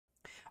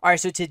Alright,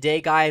 so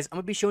today, guys, I'm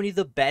going to be showing you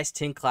the best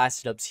 10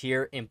 class setups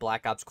here in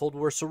Black Ops Cold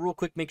War. So real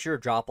quick, make sure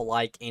to drop a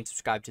like and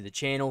subscribe to the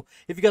channel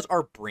if you guys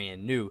are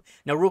brand new.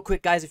 Now, real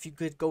quick, guys, if you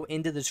could go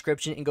into the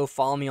description and go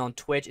follow me on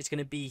Twitch, it's going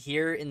to be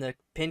here in the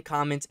pinned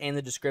comments and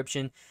the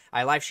description.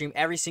 I live stream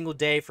every single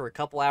day for a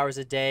couple hours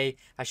a day.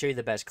 I show you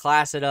the best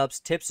class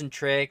setups, tips and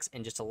tricks,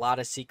 and just a lot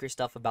of secret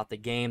stuff about the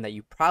game that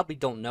you probably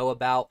don't know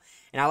about.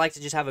 And I like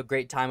to just have a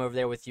great time over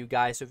there with you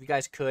guys. So if you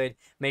guys could,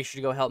 make sure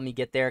to go help me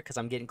get there because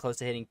I'm getting close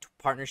to hitting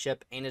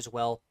partnership and as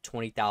well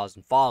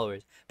 20,000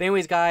 followers. But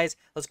anyways, guys,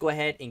 let's go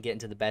ahead and get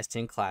into the best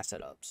 10 class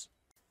setups.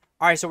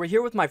 Alright, so we're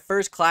here with my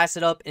first class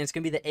setup, and it's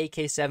going to be the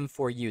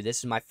AK-74U. This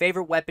is my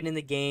favorite weapon in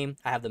the game.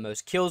 I have the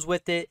most kills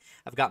with it.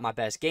 I've got my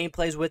best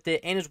gameplays with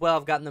it, and as well,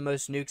 I've gotten the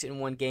most nukes in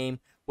one game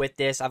with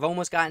this. I've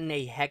almost gotten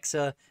a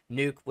Hexa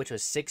nuke, which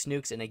was 6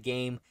 nukes in a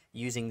game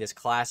using this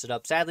class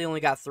setup. Sadly, only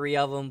got 3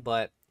 of them,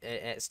 but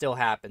it still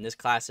happened. This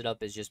class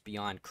setup is just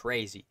beyond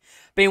crazy.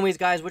 But anyways,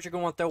 guys, what you're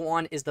going to throw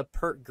on is the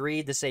perk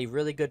greed. This is a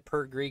really good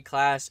perk greed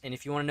class. And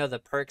if you want to know the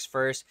perks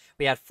first,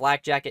 we have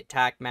Flak Jacket,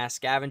 Tac Mask,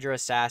 Scavenger,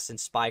 Assassin,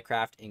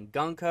 Spycraft, and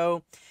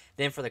Gunko.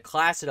 Then for the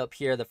class setup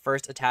here, the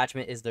first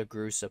attachment is the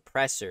GRU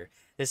Suppressor.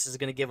 This is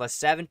going to give us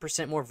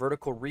 7% more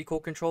vertical recoil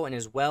control, and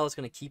as well, it's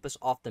going to keep us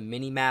off the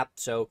mini-map.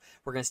 So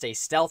we're going to stay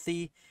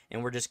stealthy,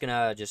 and we're just going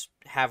to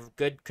have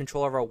good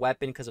control of our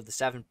weapon because of the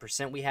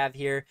 7% we have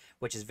here,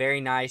 which is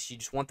very nice. You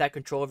just want that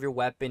control of your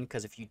weapon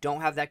because if you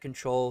don't have that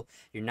control,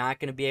 you're not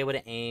going to be able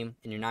to aim,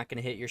 and you're not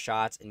going to hit your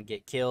shots and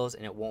get kills,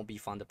 and it won't be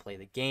fun to play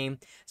the game.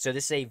 So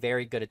this is a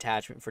very good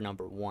attachment for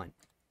number 1.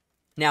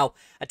 Now,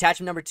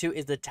 attachment number 2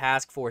 is the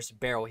Task Force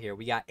Barrel here.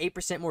 We got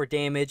 8% more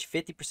damage,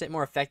 50%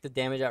 more effective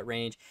damage at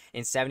range,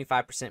 and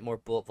 75% more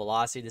bullet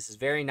velocity. This is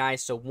very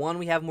nice. So, 1,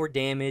 we have more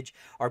damage.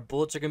 Our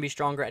bullets are going to be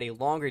stronger at a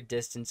longer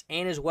distance,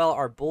 and as well,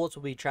 our bullets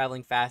will be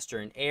traveling faster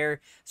in air.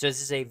 So,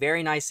 this is a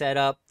very nice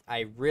setup.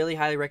 I really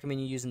highly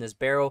recommend you using this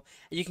barrel.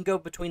 You can go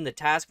between the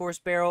Task Force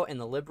barrel and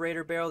the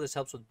Liberator barrel. This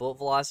helps with bullet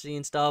velocity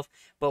and stuff.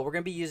 But we're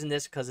going to be using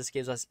this because this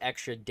gives us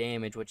extra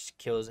damage, which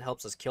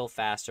helps us kill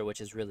faster,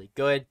 which is really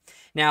good.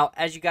 Now,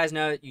 as you guys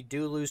know, you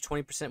do lose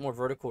 20% more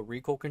vertical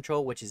recoil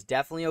control, which is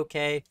definitely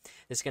okay.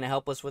 This is going to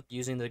help us with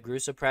using the GRU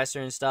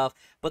Suppressor and stuff.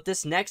 But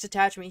this next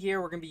attachment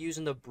here, we're going to be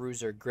using the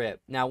Bruiser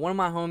Grip. Now, one of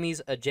my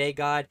homies, a J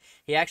God,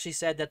 he actually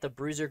said that the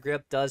Bruiser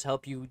Grip does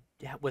help you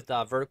with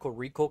vertical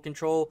recoil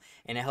control,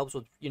 and it helps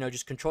with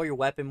just control your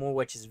weapon more,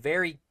 which is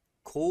very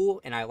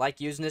cool. And I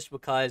like using this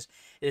because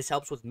this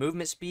helps with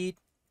movement speed,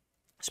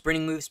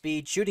 sprinting move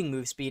speed, shooting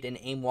move speed, and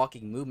aim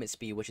walking movement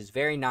speed, which is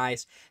very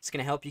nice. It's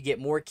going to help you get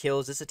more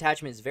kills. This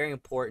attachment is very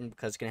important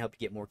because it's going to help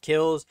you get more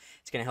kills.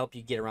 It's going to help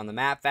you get around the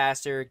map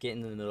faster, get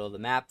in the middle of the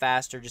map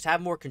faster, just have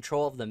more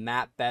control of the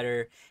map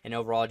better, and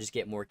overall just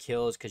get more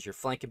kills because you're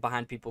flanking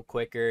behind people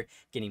quicker,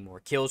 getting more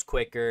kills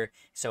quicker,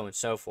 so on and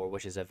so forth,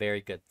 which is a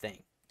very good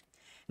thing.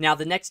 Now,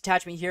 the next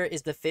attachment here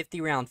is the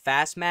 50-round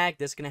fast mag.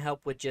 This is going to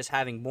help with just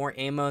having more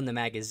ammo in the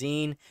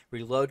magazine,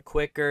 reload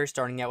quicker,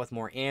 starting out with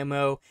more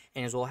ammo,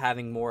 and as well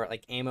having more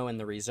ammo in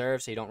the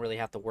reserve, so you don't really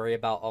have to worry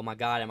about, oh my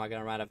god, am I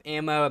going to run out of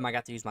ammo? Am I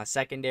got to use my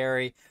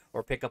secondary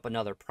or pick up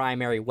another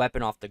primary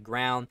weapon off the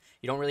ground?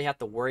 You don't really have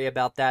to worry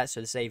about that,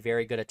 so this is a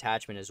very good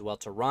attachment as well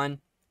to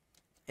run.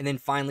 And then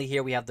finally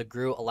here we have the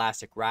GRU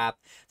Elastic Wrap.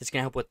 This is going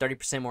to help with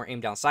 30% more aim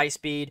down sight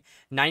speed,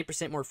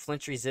 90% more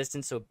flinch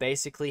resistance, so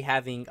basically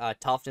having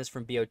toughness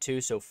from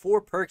BO2, so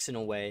 4 perks in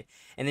a way.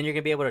 And then you're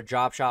going to be able to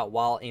drop shot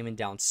while aiming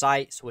down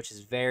sight, which is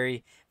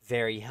very,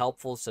 very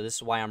helpful. So this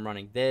is why I'm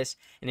running this.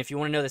 And if you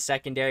want to know the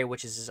secondary,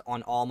 which is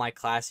on all my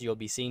classes you'll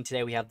be seeing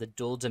today, we have the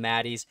dual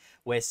Dematis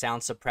with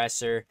sound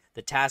suppressor,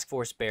 the Task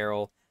Force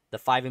Barrel, the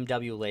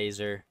 5MW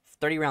laser,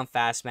 30-round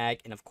fast mag,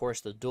 and of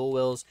course the dual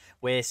wheels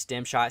with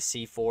stem shot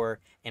C4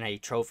 and a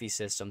trophy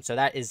system. So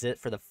that is it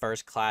for the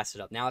first class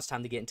setup. Now it's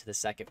time to get into the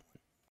second one.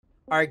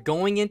 Alright,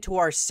 going into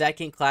our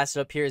second class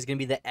setup here is going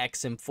to be the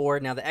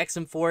XM4. Now, the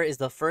XM4 is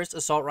the first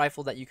assault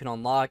rifle that you can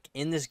unlock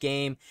in this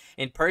game.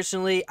 And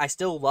personally, I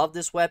still love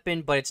this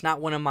weapon, but it's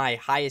not one of my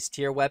highest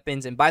tier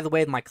weapons. And by the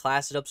way, my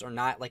class setups are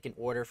not in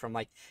order from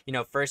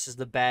first is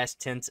the best,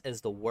 10th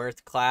is the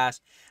worst class.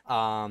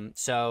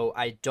 So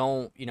I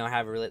don't,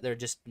 have a really, they're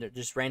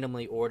just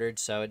randomly ordered,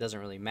 so it doesn't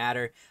really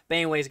matter. But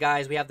anyways,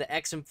 guys, we have the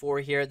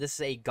XM4 here. This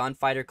is a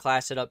gunfighter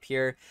class setup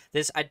here.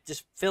 I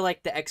just feel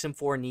like the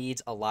XM4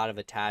 needs a lot of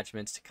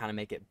attachments to kind of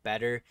make it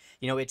better.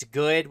 It's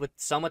good with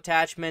some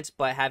attachments,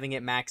 but having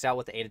it maxed out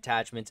with 8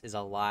 attachments is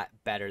a lot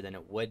better than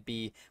it would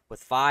be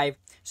with 5.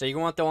 So you're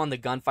going to throw on the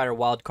gunfighter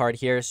wildcard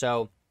here.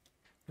 So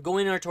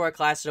going into our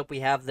class setup, we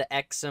have the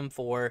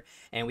XM4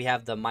 and we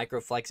have the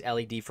Microflex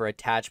LED for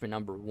attachment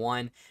number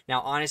 1.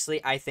 Now,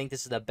 honestly, I think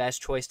this is the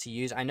best choice to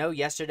use. I know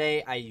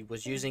yesterday I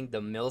was using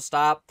the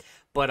Millstop,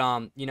 but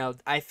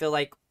I feel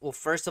like, well,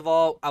 first of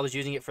all, I was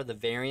using it for the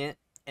variant,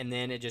 and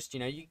then it just,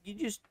 you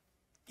just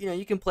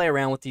you can play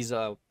around with these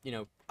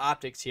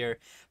optics here,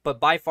 but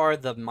by far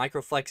the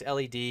Microflex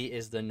LED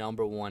is the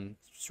number one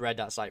red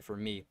dot sight for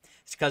me.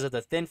 It's because of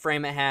the thin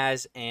frame it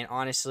has, and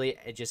honestly,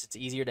 it's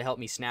easier to help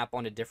me snap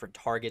onto different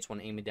targets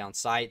when aiming down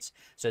sights.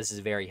 So this is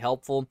very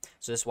helpful.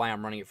 So this is why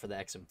I'm running it for the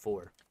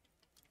XM4.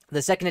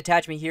 The second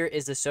attachment here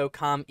is the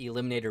SOCOM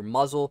Eliminator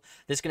muzzle.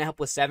 This is going to help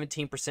with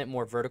 17%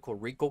 more vertical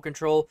recoil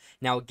control.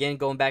 Now, again,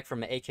 going back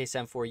from the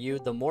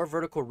AK-74U, the more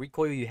vertical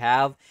recoil you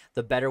have,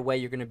 the better way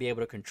you're going to be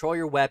able to control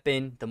your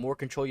weapon. The more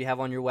control you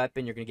have on your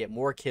weapon, you're going to get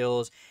more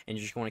kills, and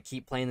you're just going to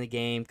keep playing the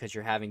game because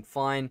you're having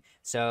fun.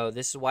 So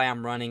this is why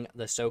I'm running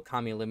the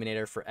SOCOM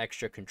Eliminator for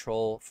extra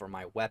control for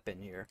my weapon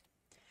here.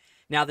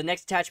 Now, the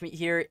next attachment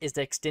here is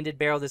the extended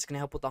barrel that's going to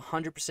help with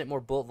 100% more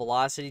bullet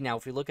velocity. Now,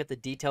 if we look at the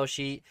detail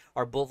sheet,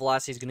 our bullet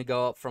velocity is going to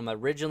go up from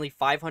originally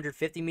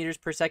 550 meters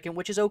per second,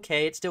 which is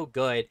okay. It's still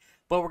good,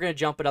 but we're going to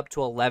jump it up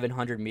to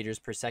 1100 meters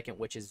per second,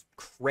 which is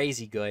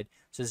crazy good.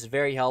 So this is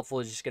very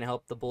helpful. It's just going to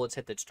help the bullets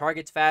hit its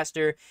targets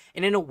faster.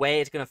 And in a way,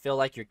 it's going to feel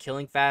like you're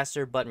killing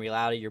faster, but in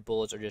reality, your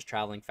bullets are just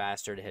traveling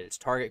faster to hit its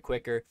target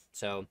quicker.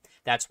 So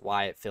that's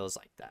why it feels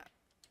like that.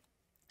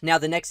 Now,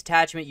 the next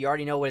attachment, you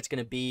already know what it's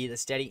going to be, the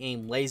steady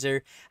aim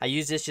laser. I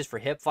use this just for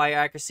hip fire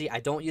accuracy. I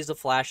don't use the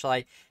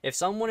flashlight. If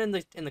someone in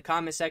the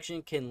comment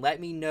section can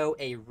let me know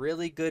a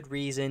really good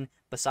reason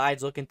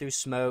besides looking through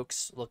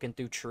smokes, looking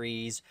through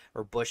trees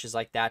or bushes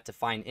like that to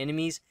find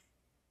enemies,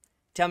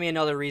 tell me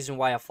another reason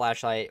why a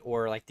flashlight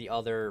or like the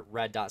other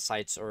red dot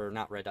sights, or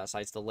not red dot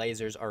sights, the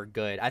lasers are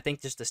good. I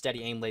think just the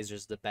steady aim laser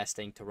is the best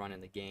thing to run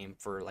in the game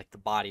for like the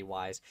body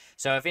wise.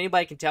 So if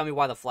anybody can tell me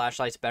why the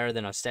flashlight's better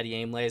than a steady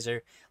aim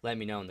laser, let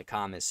me know in the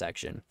comments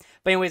section.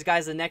 But anyways,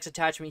 guys, the next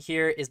attachment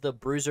here is the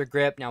bruiser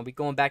grip. Now we're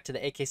going back to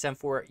the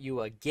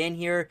AK-74U again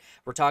here.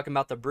 We're talking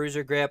about the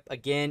bruiser grip.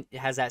 Again, it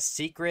has that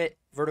secret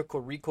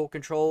vertical recoil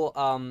control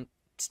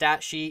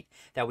stat sheet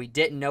that we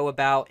didn't know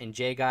about, and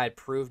J Guide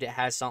proved it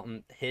has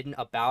something hidden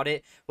about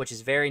it, which is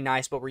very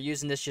nice. But we're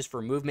using this just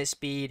for movement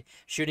speed,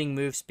 shooting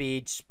move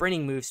speed,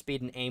 sprinting move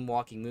speed, and aim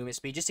walking movement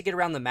speed, just to get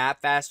around the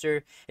map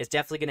faster. It's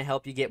definitely going to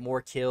help you get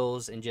more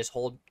kills and just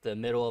hold the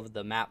middle of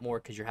the map more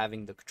because you're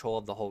having the control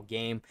of the whole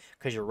game,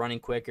 because you're running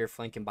quicker,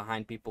 flanking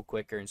behind people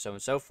quicker, and so on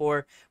and so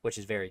forth, which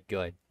is very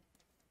good.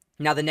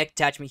 Now, the next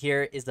attachment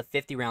here is the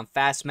 50-round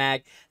fast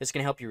mag. This is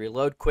going to help you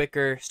reload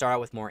quicker, start out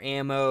with more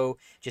ammo,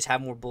 just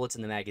have more bullets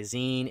in the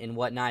magazine and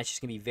whatnot. It's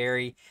just going to be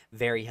very,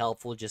 very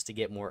helpful just to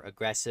get more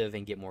aggressive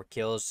and get more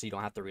kills, so you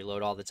don't have to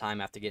reload all the time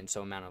after getting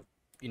so amount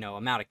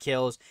of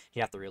kills.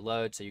 You have to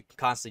reload, so you can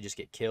constantly just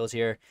get kills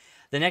here.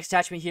 The next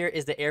attachment here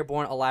is the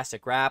airborne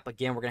elastic wrap.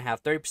 Again, we're going to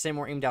have 30%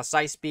 more aim down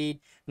sight speed,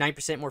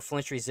 9% more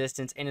flinch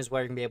resistance, and as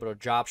well you're going to be able to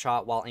drop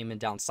shot while aiming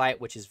down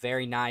sight, which is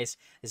very nice.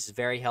 This is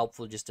very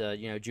helpful just to,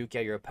 juke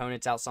out your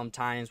opponents out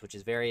sometimes, which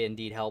is very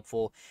indeed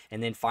helpful.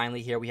 And then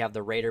finally here we have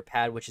the Raider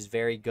pad, which is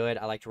very good.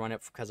 I like to run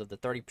it because of the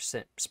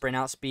 30% sprint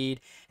out speed.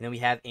 And then we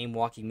have aim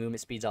walking movement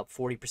speeds up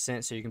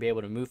 40%, so you can be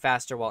able to move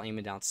faster while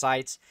aiming down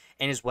sights.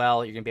 And as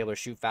well, you're going to be able to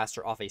shoot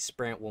faster off a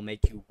sprint, will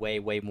make you way,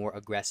 way more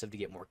aggressive to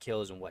get more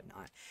kills and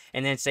whatnot.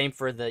 And then same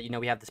for the,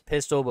 we have this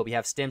pistol, but we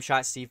have Stem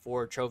Shot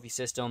C4 trophy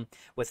system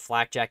with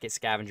Flak Jacket,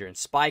 Scavenger, and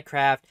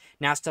Spycraft.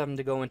 Now it's time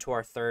to go into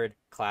our third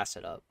class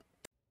setup.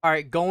 All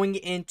right, going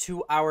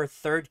into our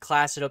third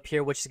class setup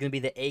here, which is going to be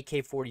the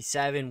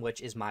AK-47,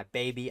 which is my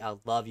baby. I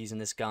love using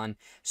this gun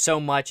so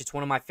much. It's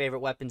one of my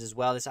favorite weapons as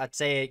well. I'd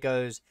say it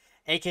goes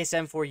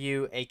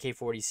AK-74U,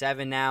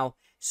 AK-47 now.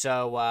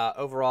 So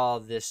overall,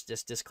 this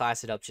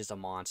class setup's just a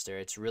monster.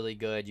 It's really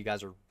good. You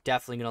guys are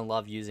definitely going to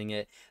love using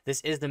it.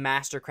 This is the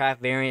Mastercraft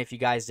variant, if you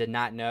guys did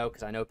not know,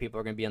 because I know people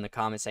are going to be in the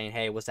comments saying,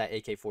 hey, what's that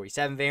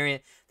AK-47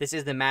 variant? This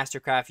is the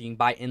Mastercraft. You can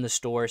buy in the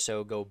store,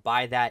 so go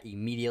buy that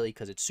immediately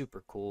because it's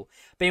super cool.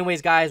 But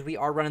anyways, guys, we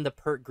are running the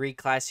perk Greed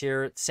class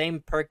here.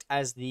 Same perk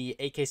as the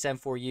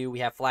AK-74U. We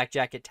have Flak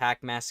Jacket,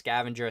 Tac Mask,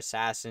 Scavenger,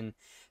 Assassin,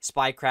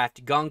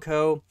 Spycraft,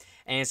 Gunko.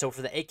 And so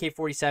for the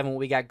AK-47, what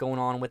we got going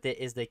on with it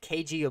is the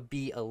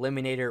KGB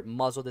Eliminator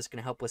muzzle. That's going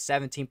to help with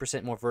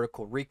 17% more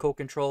vertical recoil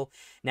control.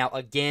 Now,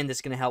 again, this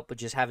is going to help with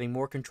just having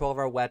more control of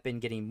our weapon,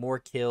 getting more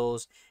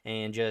kills,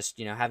 and just,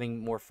 having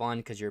more fun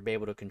because you're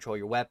able to control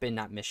your weapon,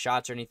 not miss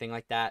shots or anything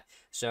like that.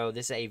 So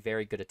this is a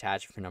very good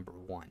attachment for number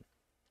one.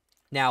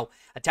 Now,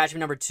 attachment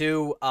number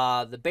two,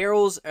 the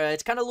barrels,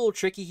 it's kind of a little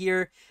tricky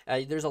here.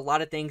 There's a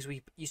lot of things.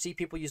 You see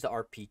people use the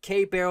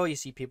RPK barrel, you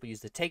see people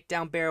use the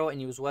takedown barrel,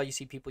 and you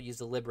see people use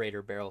the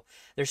Liberator barrel.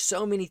 There's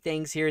so many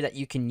things here that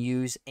you can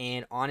use,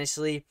 and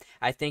honestly,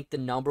 I think the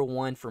number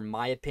one, for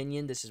my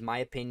opinion, this is my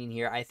opinion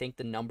here, I think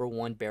the number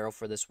one barrel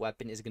for this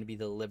weapon is going to be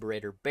the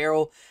Liberator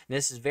barrel. And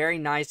this is very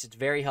nice. It's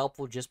very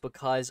helpful just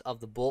because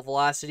of the bullet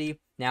velocity.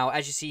 Now,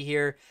 as you see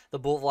here, the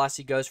bullet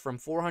velocity goes from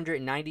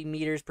 490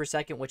 meters per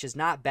second, which is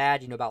not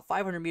bad. About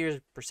 500 meters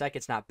per second,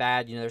 it's not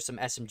bad. There's some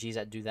SMGs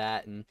that do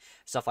that and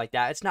stuff like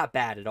that. It's not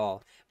bad at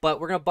all. But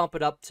we're going to bump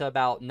it up to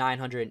about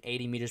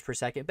 980 meters per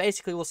second.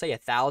 Basically, we'll say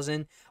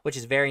 1,000, which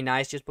is very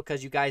nice just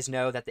because you guys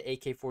know that the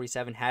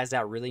AK-47 has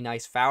that really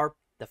nice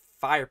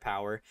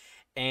firepower.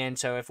 And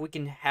so if we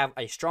can have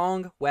a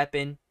strong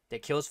weapon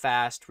that kills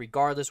fast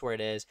regardless where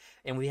it is,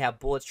 and we have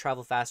bullets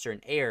travel faster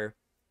in air.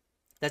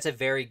 That's a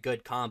very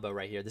good combo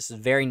right here. This is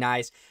very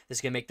nice. This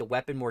is going to make the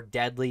weapon more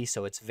deadly,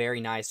 so it's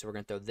very nice. So we're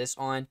going to throw this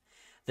on.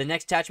 The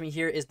next attachment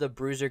here is the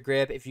bruiser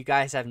grip. If you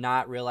guys have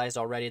not realized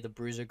already, the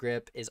bruiser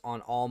grip is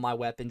on all my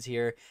weapons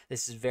here.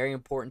 This is very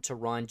important to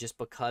run just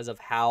because of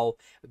how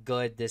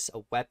good this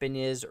weapon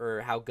is,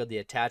 or how good the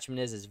attachment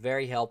is. It's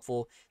very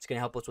helpful. It's going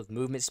to help us with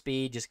movement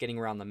speed, just getting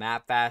around the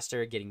map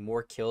faster, getting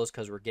more kills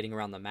because we're getting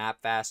around the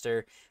map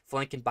faster,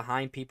 flanking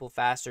behind people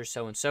faster,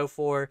 so on and so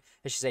forth.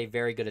 This is a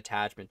very good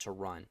attachment to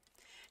run.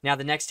 Now,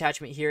 the next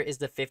attachment here is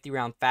the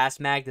 50-round fast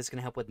mag. That's going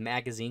to help with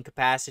magazine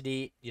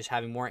capacity, just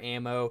having more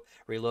ammo,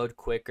 reload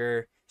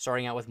quicker,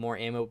 starting out with more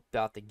ammo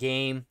about the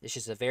game. It's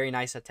just a very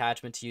nice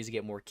attachment to use to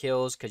get more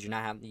kills, because you're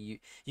not having to you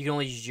can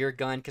only use your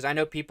gun. Because I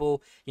know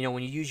people,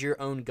 when you use your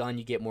own gun,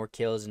 you get more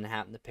kills and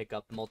having to pick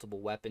up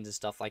multiple weapons and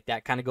stuff like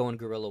that. Kind of go in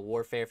guerrilla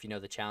warfare, if you know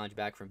the challenge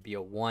back from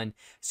BO1.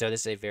 So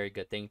this is a very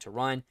good thing to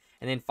run.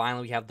 And then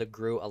finally, we have the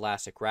GRU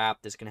Elastic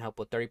Wrap. This is going to help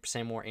with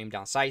 30% more aim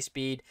down sight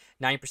speed,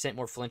 90%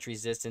 more flinch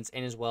resistance,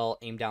 and as well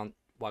aim down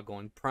while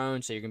going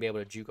prone. So you're going to be able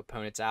to juke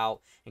opponents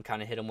out and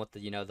kind of hit them with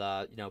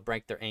the,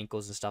 break their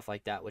ankles and stuff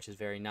like that, which is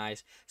very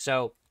nice.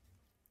 So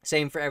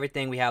same for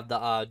everything. We have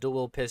the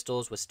dual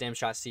pistols with stem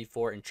shot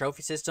C4 and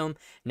trophy system.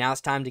 Now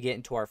it's time to get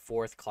into our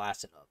fourth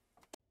class setup.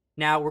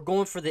 Now, we're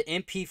going for the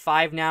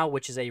MP5 now,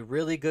 which is a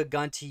really good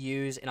gun to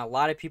use, and a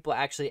lot of people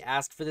actually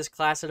asked for this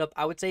class setup.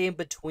 I would say in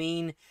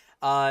between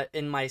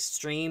in my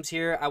streams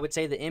here, I would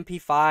say the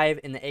MP5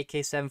 and the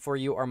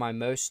AK-74U are my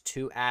most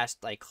two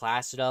asked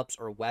class setups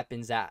or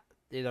weapons that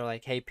they're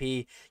like, hey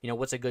P,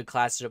 what's a good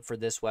class setup for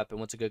this weapon,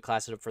 what's a good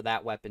class setup for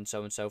that weapon, so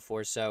on and so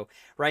forth. So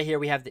right here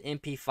we have the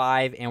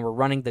MP5, and we're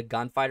running the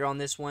gunfighter on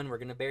this one. We're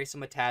going to bury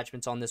some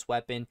attachments on this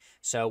weapon.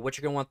 So what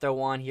you're going to want to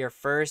throw on here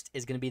first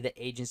is going to be the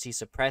agency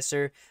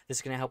suppressor. This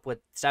is going to help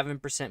with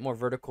 7% more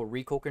vertical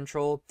recoil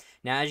control.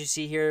 Now, as you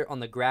see here on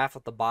the graph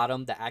at the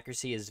bottom, the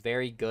accuracy is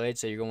very good,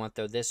 so you're going to want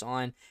to throw this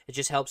on. It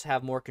just helps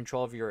have more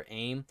control of your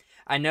aim.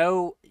 I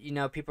know,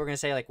 people are going to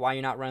say, why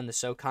you're not running the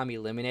SOCOM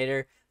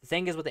Eliminator. The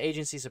thing is, with the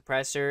agency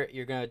suppressor,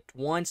 you're going to,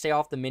 one, stay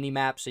off the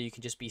mini-map so you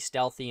can just be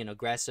stealthy and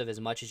aggressive as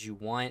much as you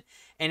want.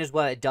 And as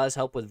well, it does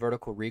help with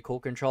vertical recoil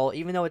control.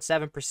 Even though it's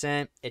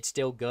 7%, it's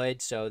still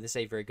good, so this is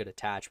a very good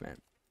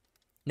attachment.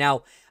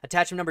 Now,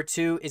 attachment number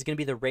 2 is going to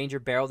be the Ranger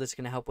barrel. That's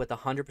going to help with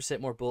 100%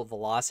 more bullet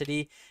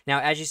velocity. Now,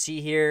 as you see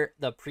here,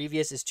 the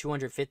previous is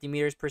 250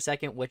 meters per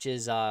second, which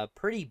is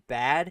pretty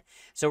bad.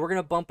 So we're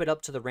going to bump it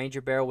up to the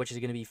Ranger barrel, which is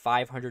going to be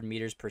 500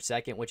 meters per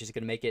second, which is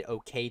going to make it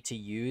okay to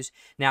use.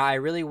 Now, I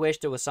really wish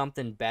there was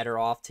something better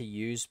off to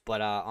use,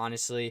 but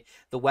honestly,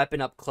 the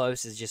weapon up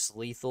close is just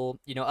lethal.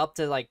 Up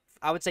to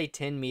I would say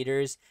 10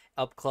 meters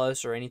up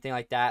close or anything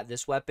like that.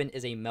 This weapon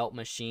is a melt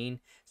machine.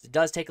 It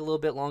does take a little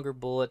bit longer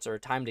bullets or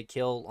time to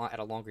kill at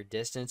a longer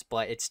distance,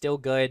 but it's still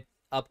good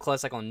up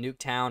close, like on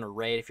Nuketown or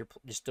Raid. If you're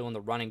just doing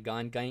the run and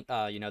gun,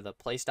 the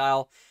play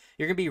style,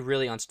 you're gonna be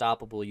really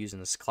unstoppable using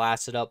this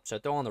class setup. So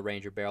throw on the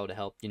Ranger barrel to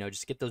help,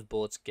 just get those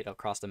bullets get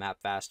across the map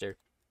faster.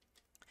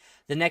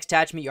 The next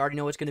attachment, you already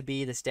know what's going to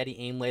be the steady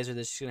aim laser.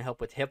 This is going to help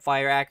with hip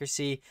fire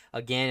accuracy.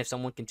 Again, if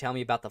someone can tell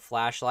me about the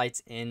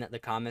flashlights in the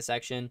comment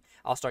section,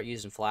 I'll start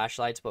using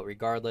flashlights, but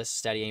regardless,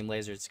 steady aim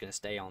laser is going to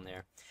stay on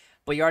there.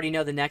 But you already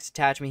know the next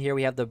attachment here,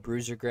 we have the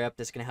bruiser grip.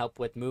 That's going to help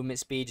with movement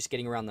speed, just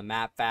getting around the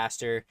map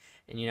faster,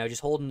 and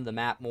just holding the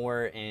map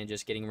more and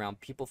just getting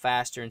around people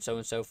faster and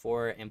so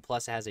forth. And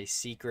plus it has a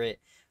secret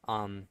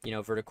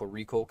vertical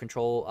recoil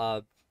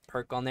control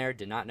perk on there.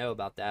 Did not know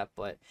about that,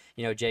 but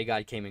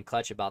J-God came in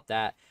clutch about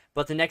that.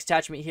 But the next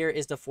attachment here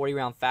is the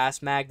 40-round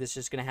fast mag. This is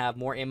just going to have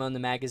more ammo in the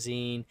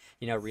magazine,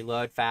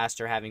 reload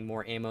faster, having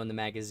more ammo in the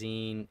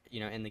magazine,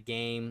 in the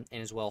game,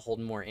 and as well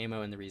holding more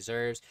ammo in the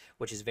reserves,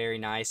 which is very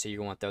nice. So you're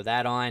going to want to throw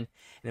that on. And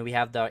then we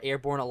have the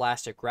airborne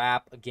elastic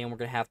wrap. Again, we're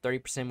going to have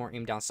 30% more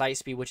aim down sight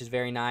speed, which is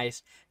very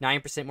nice,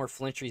 9% more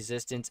flinch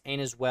resistance,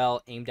 and as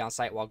well aim down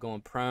sight while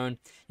going prone.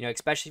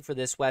 Especially for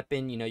this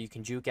weapon, you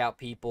can juke out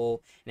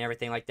people and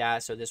everything like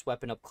that. So this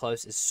weapon up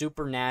close is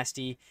super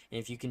nasty, and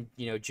if you can,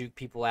 juke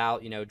people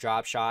out,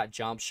 drop shot,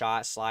 jump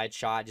shot, slide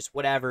shot, just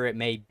whatever it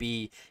may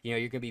be, you're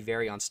going to be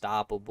very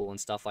unstoppable and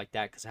stuff like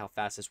that because of how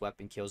fast this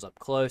weapon kills up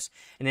close.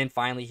 And then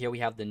finally here we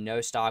have the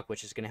no stock,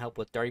 which is going to help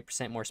with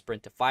 30% more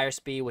sprint to fire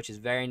speed, which is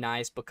very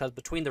nice because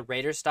between the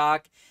Raider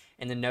stock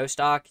and the no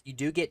stock, you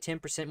do get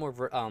 10%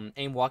 more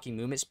aim walking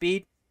movement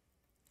speed,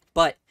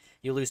 but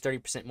you lose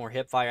 30% more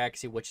hip fire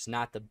accuracy, which is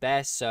not the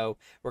best. So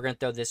we're going to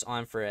throw this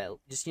on for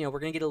just, we're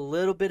going to get a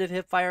little bit of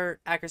hip fire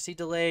accuracy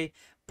delay,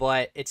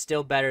 but it's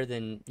still better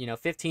than,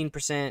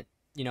 15%.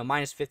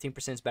 Minus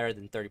 15% is better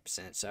than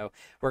 30%. So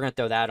we're going to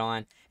throw that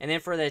on. And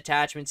then for the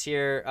attachments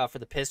here, for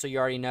the pistol, you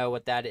already know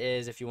what that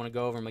is. If you want to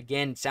go over them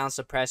again, sound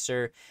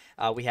suppressor.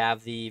 We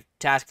have the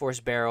task force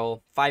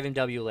barrel,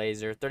 5MW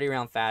laser,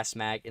 30-round fast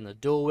mag, and the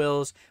dual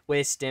wheels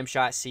with stem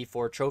shot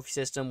C4 trophy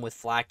system with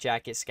flak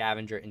jacket,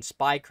 scavenger, and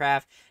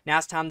spycraft. Now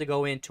it's time to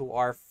go into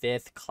our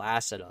 5th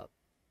class setup.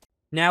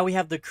 Now we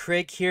have the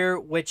Krig here,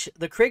 which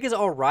the Krig is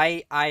all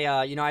right.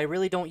 I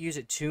really don't use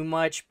it too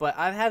much, but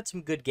I've had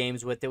some good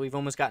games with it. We've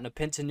almost gotten a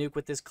pentanuke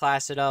with this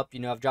class setup.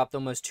 I've dropped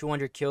almost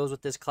 200 kills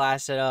with this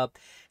class setup.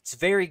 It's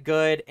very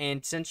good,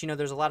 and since,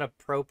 there's a lot of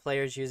pro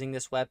players using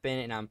this weapon,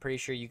 and I'm pretty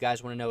sure you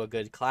guys want to know a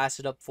good class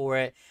setup for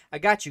it, I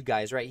got you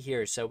guys right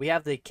here. So we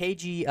have the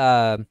KG,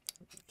 I don't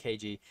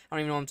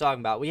even know what I'm talking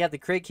about. We have the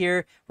Krig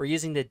here. We're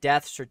using the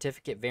Death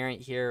Certificate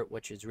variant here,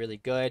 which is really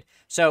good.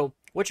 So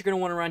what you're going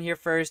to want to run here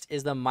first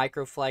is the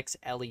Microflex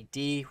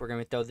LED. We're going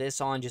to throw this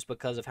on just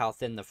because of how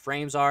thin the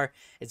frames are.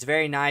 It's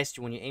very nice.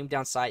 When you aim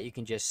down sight, you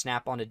can just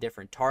snap onto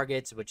different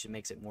targets, which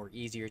makes it more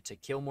easier to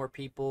kill more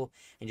people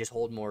and just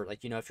hold more,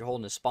 like, if you're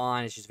holding a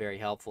spawn, it's just very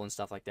helpful and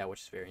stuff like that,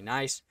 which is very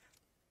nice.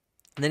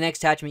 The next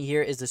attachment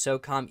here is the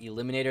SOCOM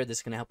Eliminator. This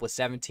is going to help with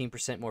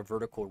 17% more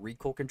vertical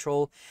recoil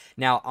control.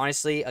 Now,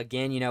 honestly,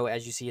 again,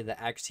 as you see the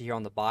accuracy here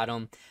on the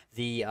bottom,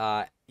 the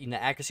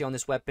accuracy on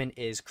this weapon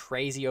is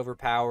crazy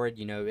overpowered.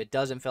 It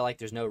doesn't feel like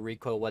there's no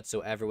recoil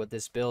whatsoever with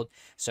this build.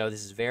 So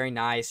this is very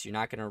nice. You're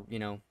not going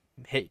to,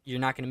 you're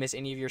not going to miss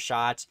any of your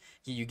shots.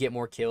 You get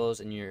more kills,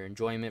 and your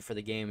enjoyment for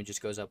the game, it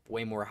just goes up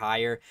way more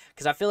higher,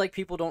 because I feel like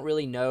people don't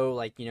really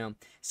know,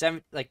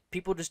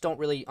 people just don't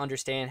really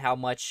understand how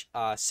much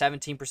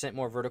 17%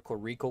 more vertical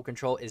recoil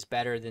control is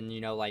better than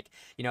the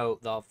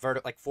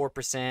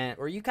 4%,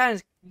 or you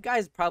guys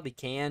probably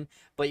can,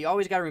 but you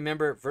always got to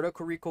remember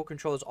vertical recoil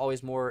control is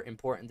always more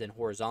important than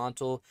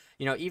horizontal.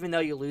 Even though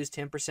you lose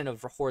 10%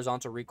 of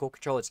horizontal recoil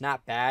control, it's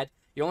not bad.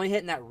 You're only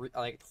hitting that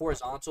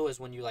horizontal is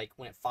when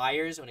when it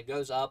fires, when it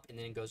goes up, and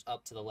then it goes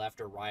up to the left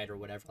or right or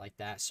whatever like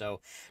that.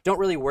 So don't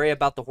really worry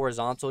about the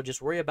horizontal,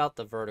 just worry about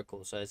the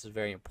vertical. So this is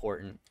very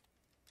important.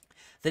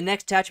 The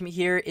next attachment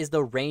here is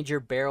the Ranger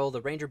Barrel.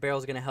 The Ranger Barrel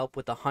is going to help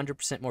with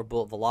 100% more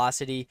bullet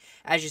velocity.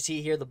 As you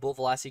see here, the bullet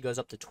velocity goes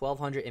up to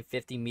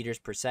 1,250 meters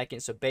per second.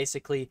 So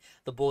basically,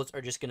 the bullets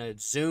are just going to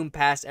zoom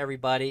past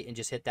everybody and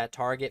just hit that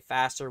target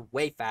faster,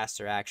 way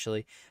faster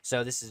actually.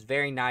 So this is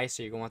very nice.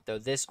 So you're going to throw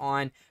this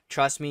on.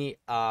 Trust me,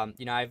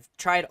 I've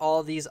tried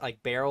all these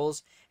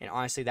barrels, and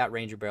honestly, that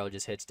Ranger Barrel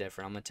just hits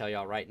different. I'm going to tell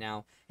y'all right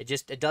now.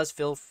 It does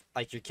feel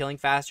like you're killing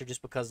faster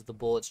just because of the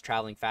bullets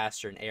traveling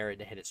faster in air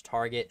to hit its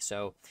target.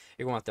 So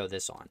you're going to throw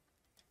this on.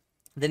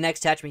 The next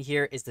attachment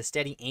here is the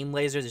Steady Aim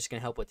Laser. This is going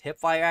to help with hip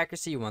fire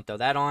accuracy. You want to throw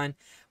that on.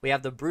 We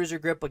have the Bruiser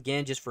Grip,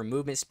 again, just for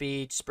movement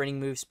speed,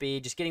 sprinting move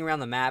speed, just getting around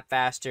the map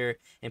faster.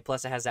 And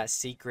plus, it has that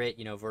secret,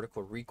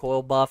 vertical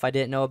recoil buff I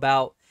didn't know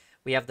about.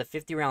 We have the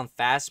 50-round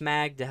Fast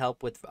Mag to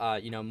help with,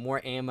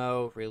 more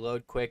ammo,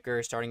 reload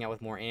quicker, starting out with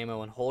more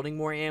ammo and holding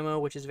more ammo,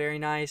 which is very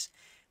nice.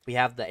 We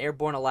have the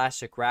Airborne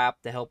Elastic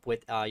Wrap to help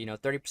with,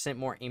 30%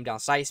 more aim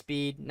down sight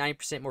speed,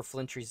 90% more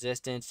flinch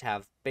resistance, to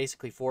have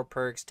basically 4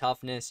 perks,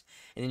 toughness,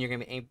 and then you're going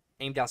to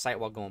aim down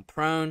sight while going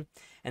prone.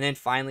 And then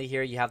finally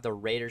here, you have the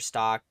Raider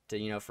Stock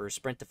to, for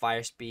sprint to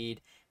fire speed.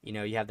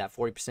 You have that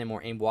 40%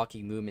 more aim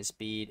walking movement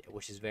speed,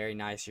 which is very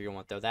nice. You're going to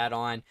want to throw that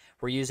on.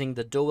 We're using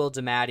the dual wield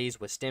Dematis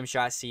with Stim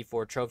Shot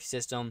C4 trophy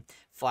system,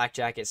 Flak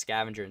Jacket,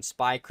 Scavenger, and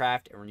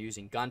Spycraft, and we're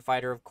using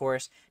Gunfighter, of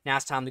course. Now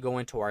it's time to go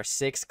into our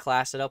 6th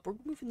class setup. We're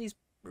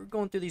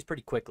going through these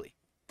pretty quickly.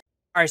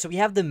 All right, so we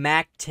have the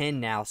MAC-10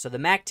 now. So the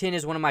MAC-10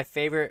 is one of my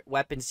favorite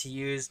weapons to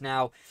use.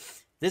 Now,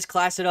 this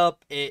class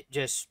setup, it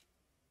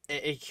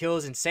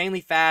kills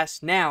insanely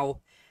fast.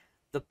 Now,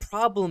 the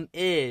problem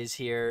is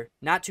here,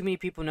 not too many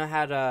people know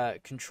how to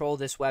control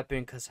this weapon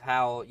because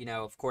how,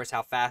 of course,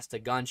 how fast the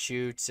gun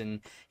shoots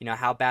and,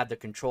 how bad the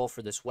control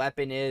for this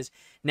weapon is.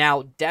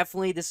 Now,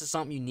 definitely this is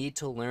something you need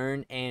to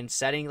learn, and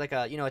setting like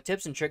a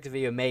tips and tricks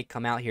video may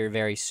come out here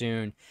very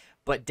soon.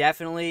 But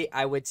definitely,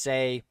 I would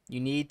say you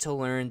need to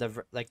learn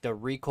the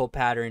recoil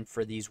pattern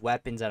for these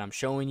weapons that I'm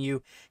showing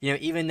you.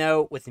 Even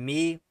though with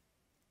me,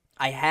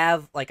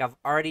 I've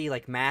already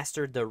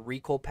mastered the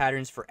recoil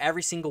patterns for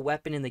every single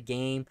weapon in the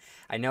game.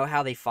 I know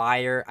how they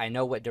fire. I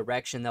know what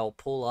direction they'll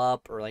pull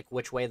up, or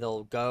which way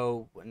they'll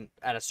go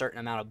at a certain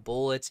amount of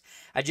bullets.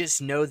 I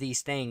just know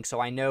these things,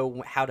 so I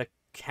know how to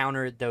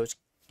counter those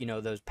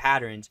those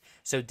patterns.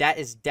 So that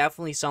is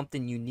definitely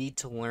something you need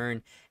to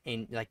learn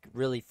in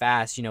really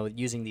fast,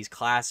 using these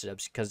class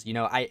setups, because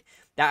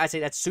I say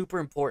that's super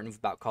important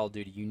about Call of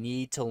Duty. You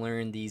need to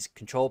learn these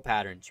control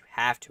patterns. You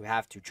have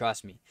to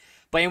trust me.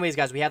 But anyways,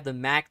 guys, we have the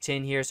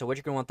MAC-10 here. So what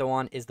you're going to want to throw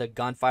on is the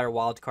Gunfighter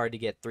wildcard to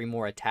get 3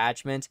 more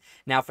attachments.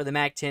 Now for the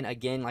MAC-10,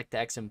 again, like the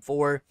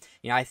XM4,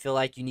 I feel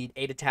like you need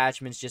 8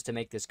 attachments just to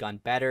make this gun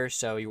better.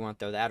 So you want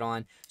to throw that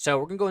on. So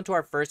we're going to go into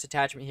our first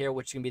attachment here,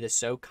 which is going to be the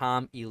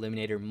SOCOM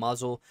Eliminator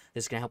muzzle.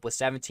 This is going to help with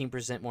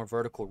 17% more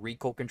vertical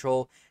recoil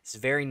control. It's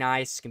very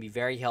nice. It's going to be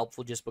very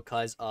helpful just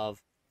because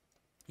of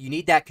you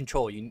need that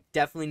control. You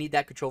definitely need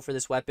that control for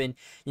this weapon.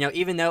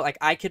 Even though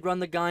I could run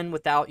the gun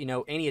without,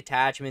 any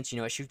attachments,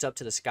 it shoots up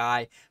to the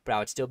sky, but I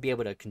would still be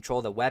able to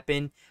control the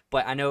weapon.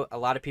 But I know a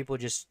lot of people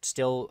just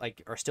still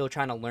are still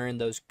trying to learn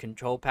those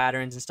control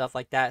patterns and stuff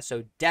like that.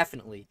 So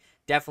definitely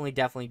throw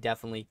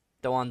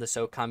on the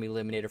SOCOM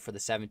Eliminator for the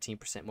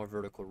 17% more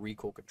vertical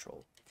recoil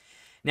control.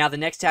 Now, the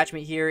next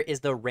attachment here is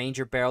the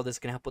Ranger Barrel. That's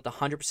going to help with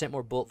 100%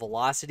 more bullet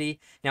velocity.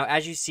 Now,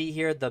 as you see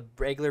here, the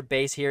regular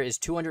base here is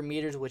 200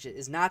 meters, which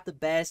is not the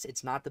best.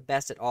 It's not the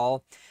best at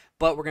all.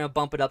 But we're going to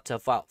bump it up to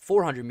about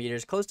 400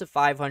 meters, close to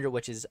 500,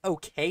 which is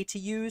okay to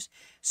use.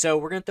 So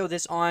we're going to throw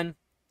this on.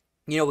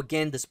 You know,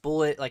 again, this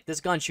bullet, like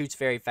this gun shoots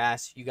very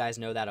fast. You guys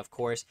know that, of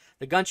course.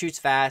 The gun shoots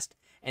fast,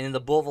 and then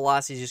the bullet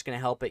velocity is just going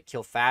to help it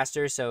kill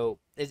faster. So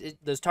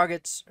those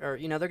targets are,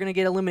 you know, they're going to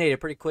get eliminated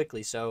pretty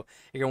quickly. So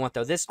you're going to want to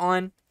throw this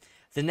on.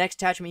 The next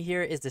attachment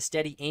here is the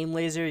steady aim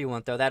laser. You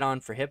want to throw that on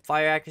for hip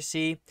fire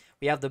accuracy.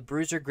 We have the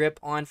bruiser grip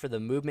on for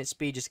the movement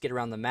speed, just get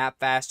around the map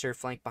faster,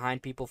 flank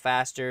behind people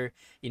faster,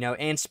 you know,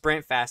 and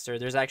sprint faster.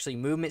 There's actually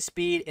movement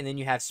speed, and then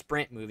you have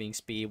sprint moving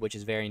speed, which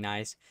is very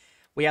nice.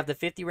 We have the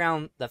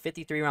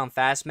 53 round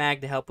fast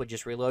mag to help with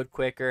just reload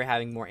quicker,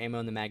 having more ammo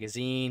in the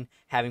magazine,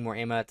 having more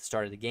ammo at the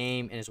start of the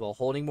game, and as well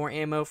holding more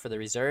ammo for the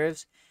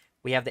reserves.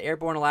 We have the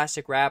airborne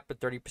elastic wrap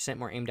with 30%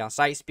 more aim down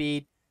sight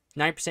speed,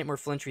 9% more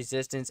flinch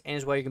resistance, and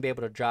as well you can be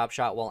able to drop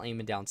shot while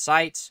aiming down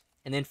sights.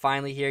 And then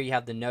finally here you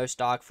have the no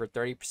stock for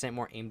 30%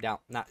 more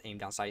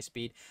sight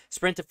speed,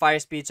 sprint to fire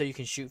speed, so you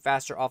can shoot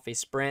faster off a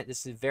sprint.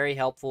 This is very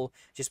helpful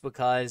just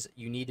because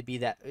you need to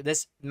be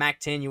this Mac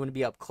 10, you want to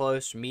be up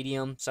close,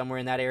 medium, somewhere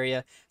in that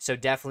area. So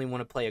definitely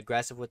want to play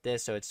aggressive with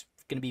this. So it's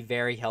going to be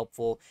very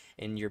helpful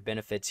in your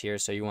benefits here.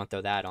 So you want to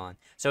throw that on.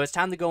 So it's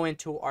time to go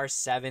into our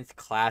 7th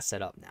class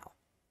setup now.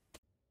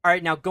 All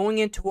right, now going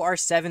into our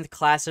 7th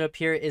class setup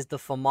here is the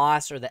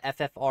FAMAS or the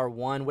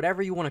FFR1,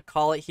 whatever you want to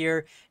call it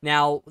here.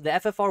 Now, the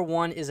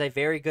FFR1 is a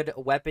very good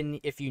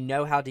weapon if you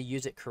know how to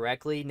use it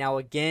correctly. Now,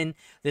 again,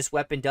 this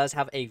weapon does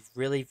have a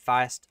really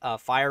fast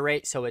fire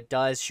rate, so it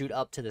does shoot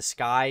up to the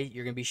sky.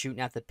 You're going to be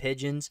shooting at the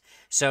pigeons.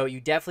 So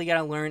you definitely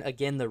got to learn,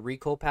 again, the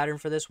recoil pattern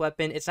for this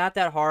weapon. It's not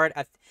that hard.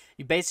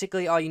 You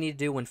basically, all you need to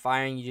do when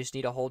firing, you just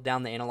need to hold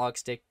down the analog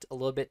stick a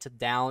little bit to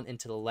down and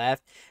to the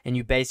left, and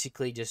you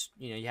basically just,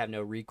 you know, you have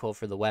no recoil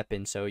for the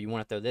weapon, so you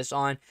want to throw this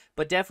on.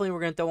 But definitely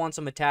we're going to throw on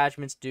some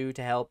attachments to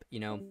help,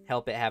 you know,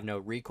 help it have no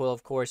recoil,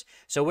 of course.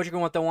 So what you're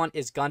going to throw on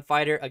is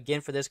Gunfighter.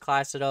 Again, for this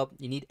class setup,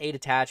 you need 8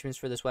 attachments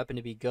for this weapon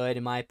to be good,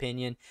 in my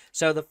opinion.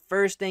 So the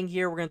first thing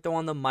here, we're going to throw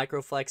on the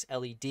Microflex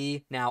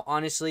LED. Now,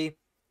 honestly,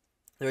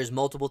 there's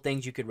multiple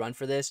things you could run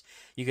for this.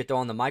 You could throw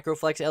on the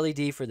Microflex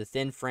LED for the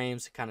thin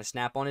frames to kind of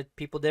snap on it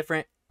people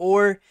different.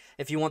 Or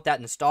if you want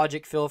that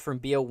nostalgic feel from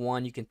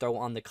BO1, you can throw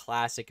on the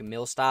classic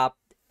mill stop.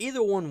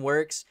 Either one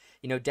works.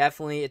 You know,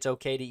 definitely it's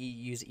okay to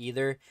use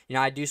either. You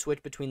know, I do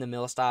switch between the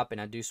mill stop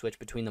and I do switch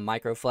between the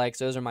Microflex.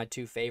 Those are my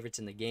 2 favorites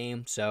in the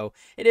game. So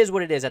it is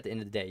what it is at the end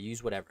of the day.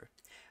 Use whatever.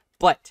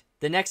 But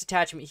the next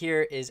attachment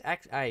here is,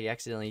 I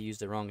accidentally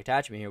used the wrong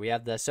attachment here. We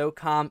have the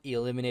SOCOM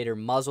Eliminator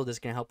Muzzle. This is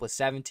going to help with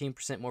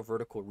 17% more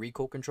vertical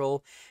recoil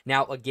control.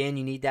 Now, again,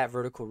 you need that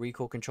vertical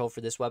recoil control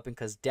for this weapon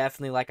because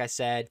definitely, like I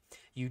said,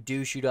 you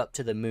do shoot up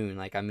to the moon.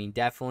 Like, I mean,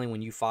 definitely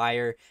when you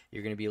fire,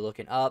 you're going to be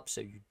looking up.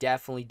 So you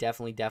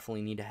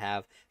definitely need to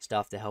have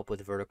stuff to help with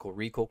vertical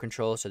recoil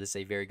control. So this is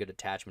a very good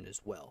attachment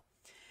as well.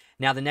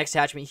 Now, the next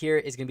attachment here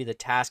is going to be the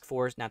Task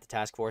Force, not the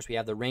Task Force. We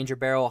have the Ranger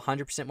Barrel,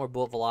 100% more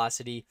bullet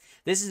velocity.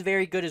 This is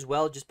very good as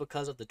well just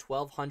because of the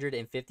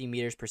 1,250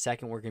 meters per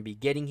second we're going to be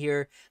getting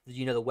here.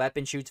 You know, the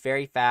weapon shoots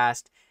very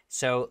fast,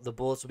 so the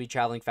bullets will be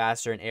traveling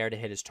faster in air to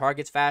hit his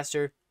targets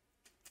faster.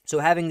 So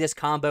having this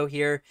combo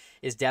here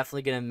is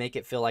definitely going to make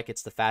it feel like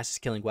it's the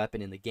fastest killing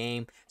weapon in the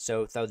game.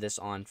 So throw this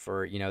on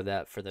for, you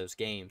know, for those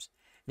games.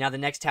 Now, the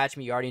next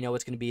attachment, you already know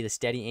it's going to be the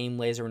steady aim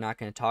laser. We're not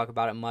going to talk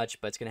about it much,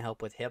 but it's going to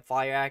help with hip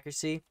fire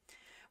accuracy.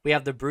 We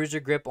have the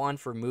bruiser grip on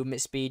for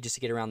movement speed, just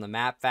to get around the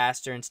map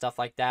faster and stuff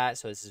like that.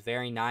 So this is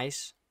very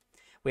nice.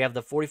 We have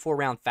the 44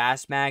 round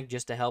fast mag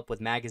just to help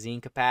with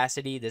magazine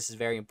capacity. This is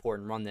very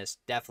important. Run this.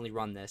 Definitely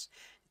run this.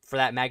 For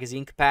that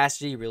magazine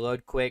capacity,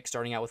 reload quick,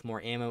 starting out with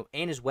more ammo,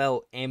 and as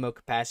well ammo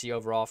capacity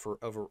overall for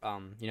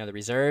you know, the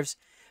reserves.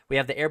 We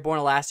have the airborne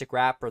elastic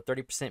wrap for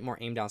 30% more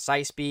aim down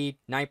sight speed,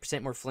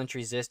 9% more flinch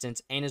resistance,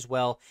 and as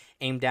well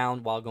aim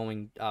down while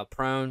going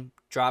prone,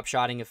 drop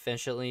shotting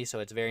efficiently, so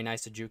it's very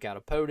nice to juke out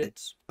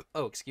opponents.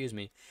 Oh, excuse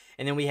me.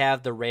 And then we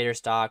have the Raider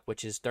stock,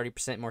 which is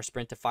 30% more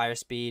sprint to fire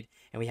speed,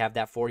 and we have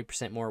that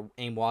 40% more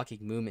aim walking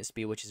movement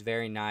speed, which is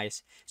very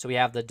nice. So we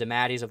have the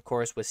Dematis, of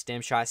course, with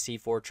Stem Shot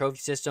C4 trophy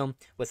system,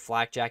 with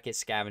Flak Jacket,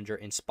 Scavenger,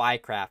 and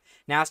Spycraft.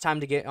 Now it's time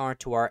to get on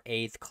to our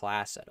 8th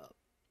class setup.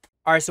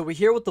 All right, so we're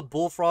here with the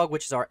Bullfrog,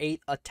 which is our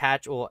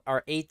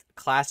 8th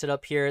class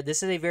setup here.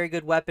 This is a very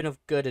good weapon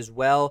of good as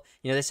well.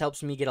 You know, this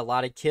helps me get a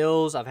lot of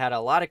kills. I've had a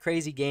lot of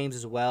crazy games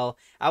as well.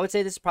 I would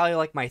say this is probably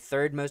like my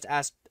 3rd most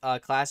asked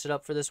class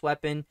setup for this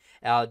weapon.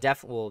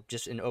 Definitely, well,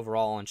 just in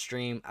overall on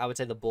stream, I would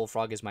say the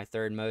Bullfrog is my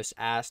 3rd most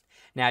asked.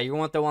 Now, you're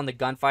going to throw on the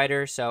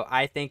Gunfighter, so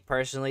I think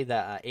personally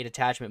the 8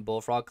 attachment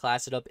Bullfrog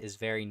class setup is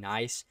very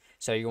nice.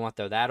 So you're going to want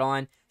to throw that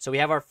on. So we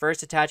have our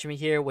first attachment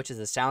here, which is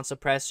the sound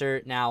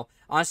suppressor. Now,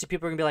 honestly,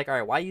 people are going to be like, all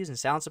right, why are you using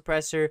sound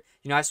suppressor?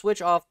 You know, I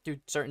switch off through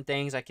certain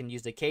things. I can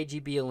use the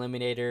KGB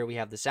eliminator. We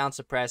have the sound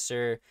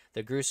suppressor,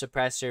 the groove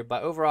suppressor.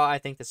 But overall, I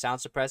think the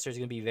sound suppressor is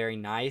going to be very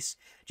nice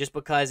just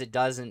because it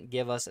doesn't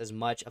give us as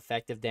much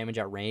effective damage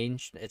at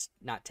range. It's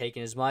not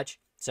taking as much.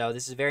 So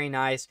this is very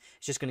nice.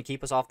 It's just going to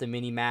keep us off the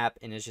mini map,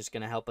 and it's just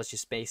going to help us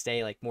just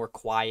stay like more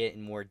quiet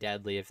and more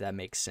deadly, if that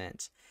makes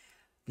sense.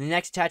 The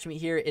next attachment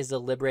here is the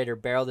Liberator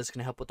Barrel. That's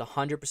going to help with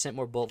 100%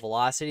 more bullet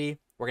velocity.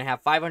 We're going to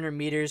have 500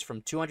 meters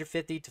from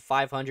 250 to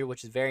 500,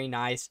 which is very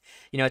nice.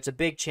 You know, it's a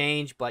big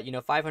change, but, you know,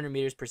 500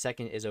 meters per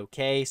second is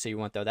okay, so you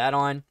want to throw that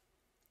on.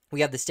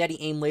 We have the Steady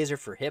Aim Laser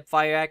for hip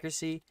fire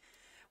accuracy.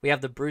 We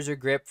have the Bruiser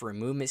Grip for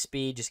movement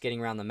speed, just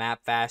getting around the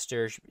map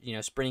faster. You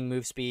know, sprinting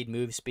move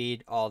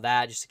speed, all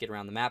that, just to get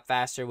around the map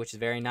faster, which is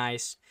very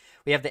nice.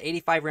 We have the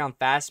 85 round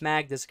fast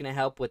mag. This is going to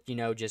help with, you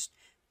know, just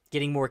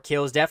getting more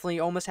kills.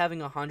 Definitely almost having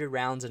 100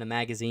 rounds in a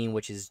magazine,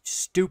 which is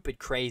stupid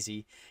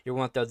crazy. You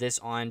want to throw this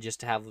on just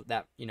to have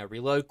that, you know,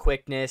 reload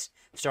quickness,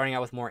 starting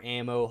out with more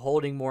ammo,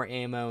 holding more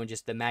ammo, and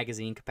just the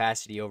magazine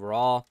capacity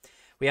overall.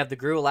 We have the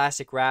Groove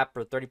Elastic Wrap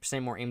for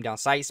 30% more aim down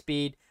sight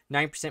speed,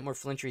 9% more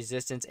flinch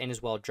resistance, and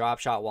as well drop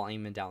shot while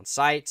aiming down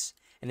sights.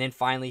 And then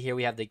finally here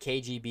we have the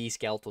KGB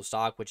Skeletal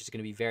Stock, which is going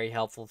to be very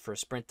helpful for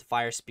sprint to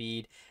fire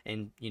speed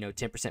and, you know,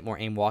 10% more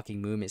aim walking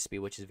movement speed,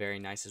 which is very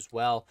nice as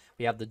well.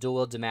 We have the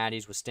Dual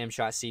Dematis with Stem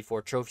Shot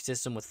C4 Trophy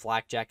System with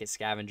Flak Jacket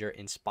Scavenger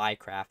and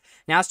Spycraft.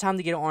 Now it's time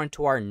to get on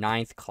to our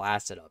 9th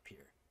class setup here.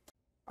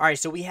 Alright,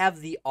 so we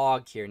have the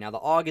AUG here. Now, the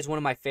AUG is one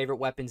of my favorite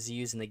weapons to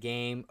use in the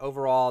game.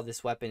 Overall,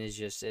 this weapon is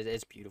just,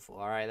 it's beautiful.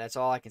 Alright, that's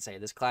all I can say.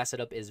 This class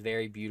setup is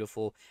very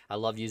beautiful. I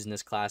love using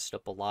this class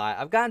setup a lot.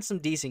 I've gotten some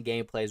decent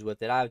gameplays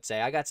with it. I would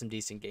say I got some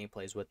decent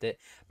gameplays with it.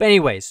 But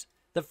anyways,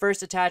 the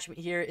first attachment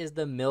here is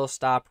the Mill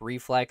Stop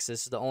Reflex.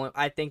 This is the only,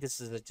 I think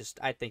this is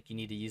I think you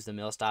need to use the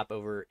Mill Stop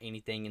over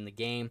anything in the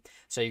game.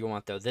 So you're going to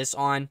want to throw this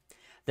on.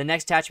 The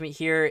next attachment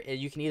here,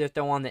 you can either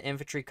throw on the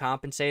Infantry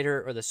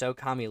Compensator or the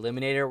SOCOM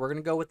Eliminator. We're going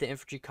to go with the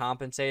Infantry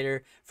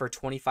Compensator for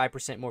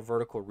 25% more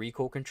vertical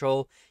recoil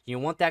control. You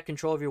want that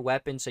control of your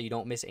weapon so you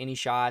don't miss any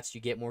shots,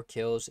 you get more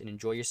kills, and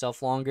enjoy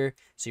yourself longer.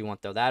 So you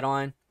want to throw that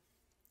on.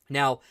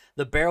 Now,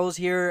 the barrels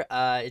here,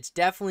 it's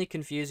definitely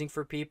confusing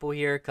for people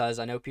here because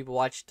I know people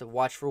watch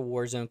for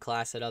Warzone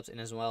class setups, and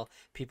as well,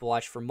 people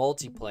watch for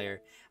multiplayer.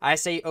 I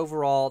say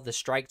overall, the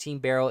Strike Team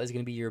barrel is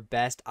going to be your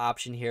best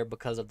option here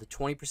because of the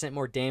 20%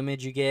 more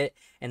damage you get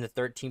and the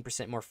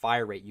 13% more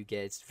fire rate you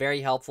get. It's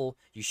very helpful.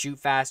 You shoot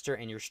faster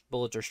and your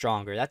bullets are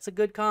stronger. That's a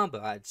good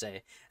combo, I'd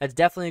say. That's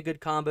definitely a good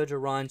combo to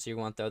run, so you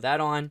want to throw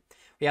that on.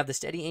 We have the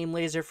Steady Aim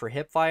Laser for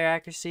hip fire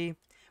accuracy.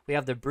 We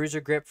have the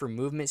Bruiser Grip for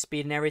movement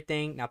speed and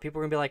everything. Now, people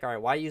are going to be like, all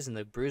right, why are you using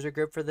the Bruiser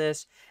Grip for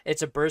this?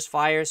 It's a burst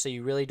fire, so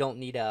you really don't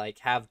need to like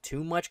have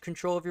too much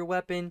control of your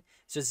weapon.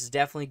 So this is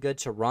definitely good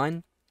to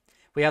run.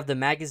 We have the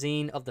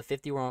magazine of the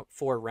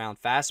 54 round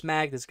fast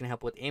mag. This is going to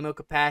help with ammo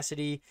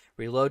capacity,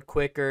 reload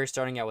quicker,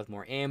 starting out with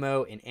more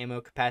ammo, and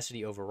ammo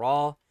capacity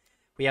overall.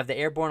 We have the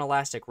Airborne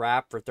Elastic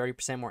Wrap for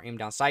 30% more aim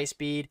down sight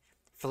speed.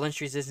 Flinch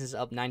resistance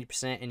up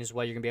 90%, and as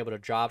well, you're going to be able to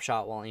drop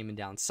shot while aiming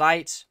down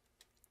sights.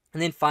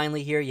 And then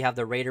finally here, you have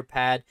the Raider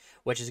Pad,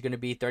 which is going to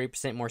be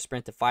 30% more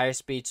sprint to fire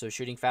speed, so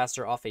shooting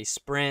faster off a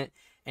sprint,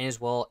 and as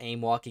well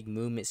aim walking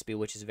movement speed,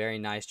 which is very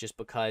nice just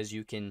because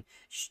you can,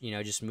 you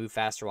know, just move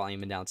faster while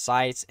aiming down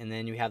sights. And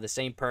then you have the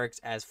same perks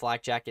as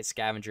Flak Jacket,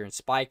 Scavenger, and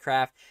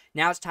Spycraft.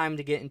 Now it's time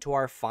to get into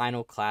our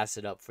final class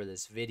setup for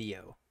this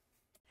video.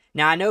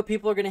 Now, I know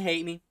people are going to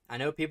hate me.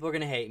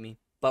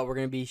 But we're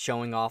going to be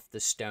showing off the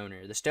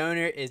Stoner. The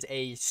Stoner is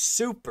a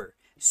super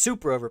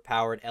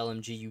overpowered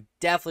LMG. You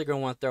definitely going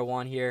to want to throw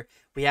on here.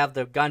 We have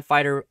the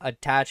gunfighter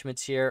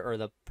attachments here, or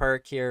the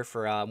perk here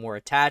for more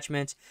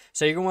attachments.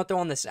 So you're going to want to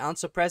throw on the sound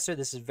suppressor.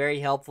 This is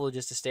very helpful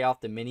just to stay off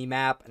the mini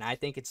map, and I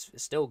think it's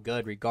still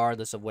good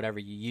regardless of whatever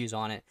you use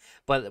on it.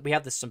 But we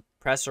have the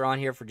suppressor on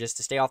here for just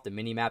to stay off the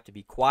mini map, to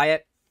be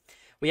quiet.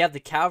 We have the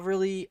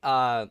cavalry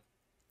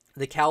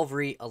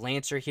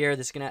Lancer here.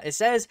 This it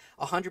says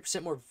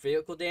 100% more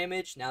vehicle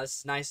damage. Now this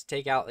is nice to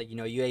take out, like, you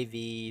know,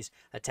 UAVs,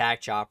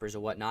 attack choppers, or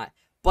whatnot.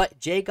 But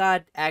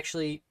JGod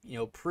actually, you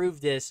know,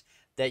 proved this,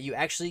 that you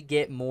actually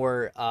get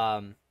more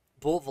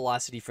bullet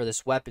velocity for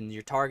this weapon.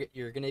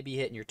 You're going to be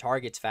hitting your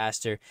targets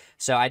faster.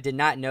 So I did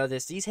not know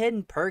this. These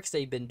hidden perks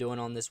they've been doing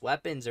on this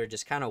weapons are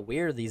just kind of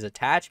weird. These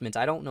attachments,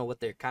 I don't know what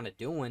they're kind of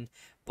doing,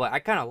 but I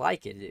kind of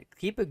like it.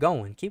 Keep it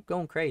going. Keep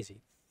going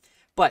crazy.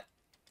 But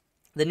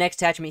the next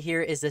attachment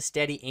here is the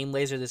Steady Aim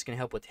Laser. This can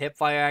help with hip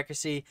fire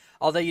accuracy.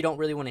 Although you don't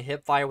really want to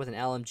hip fire with an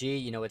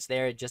LMG, you know, it's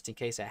there just in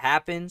case it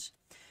happens.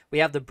 We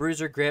have the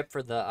Bruiser Grip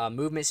for the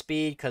movement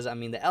speed, because, I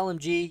mean, the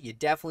LMG, you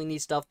definitely need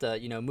stuff to,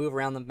 you know, move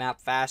around the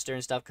map faster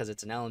and stuff, because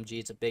it's an LMG.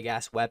 It's a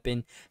big-ass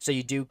weapon, so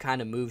you do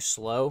kind of move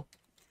slow.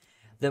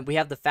 Then we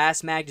have the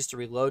Fast Mag just to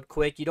reload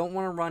quick. You don't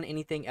want to run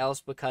anything else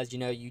because, you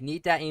know, you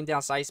need that aim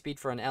down sight speed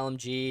for an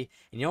LMG,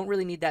 and you don't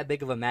really need that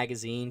big of a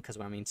magazine because,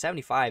 I mean,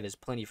 75 is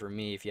plenty for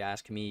me if you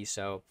ask me.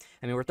 So,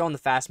 I mean, we're throwing the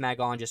Fast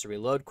Mag on just to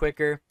reload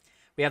quicker.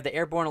 We have the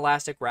airborne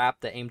elastic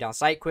wrap that aim down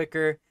sight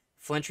quicker,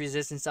 flinch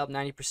resistance up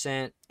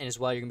 90%, and as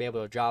well you're going to be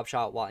able to drop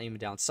shot while aiming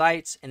down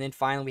sights. And then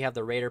finally we have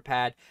the Raider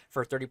pad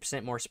for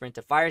 30% more sprint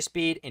to fire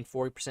speed and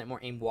 40% more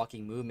aim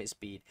walking movement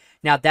speed.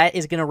 Now that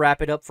is going to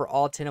wrap it up for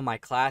all 10 of my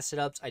class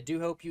setups. I do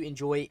hope you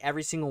enjoy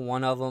every single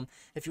one of them.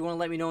 If you want to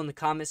let me know in the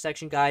comment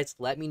section, guys,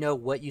 let me know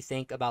what you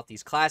think about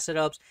these class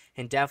setups,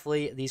 and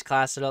definitely these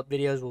class setup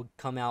videos will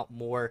come out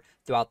more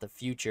throughout the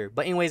future.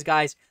 But anyways,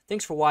 guys,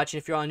 thanks for watching.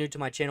 If you're all new to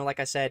my channel, like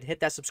I said, hit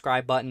that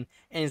subscribe button,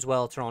 and as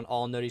well turn on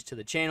all notifications to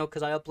the channel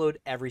because I upload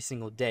every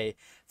single day.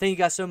 Thank you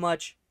guys so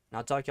much, and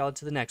I'll talk y'all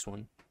to the next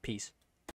one. Peace.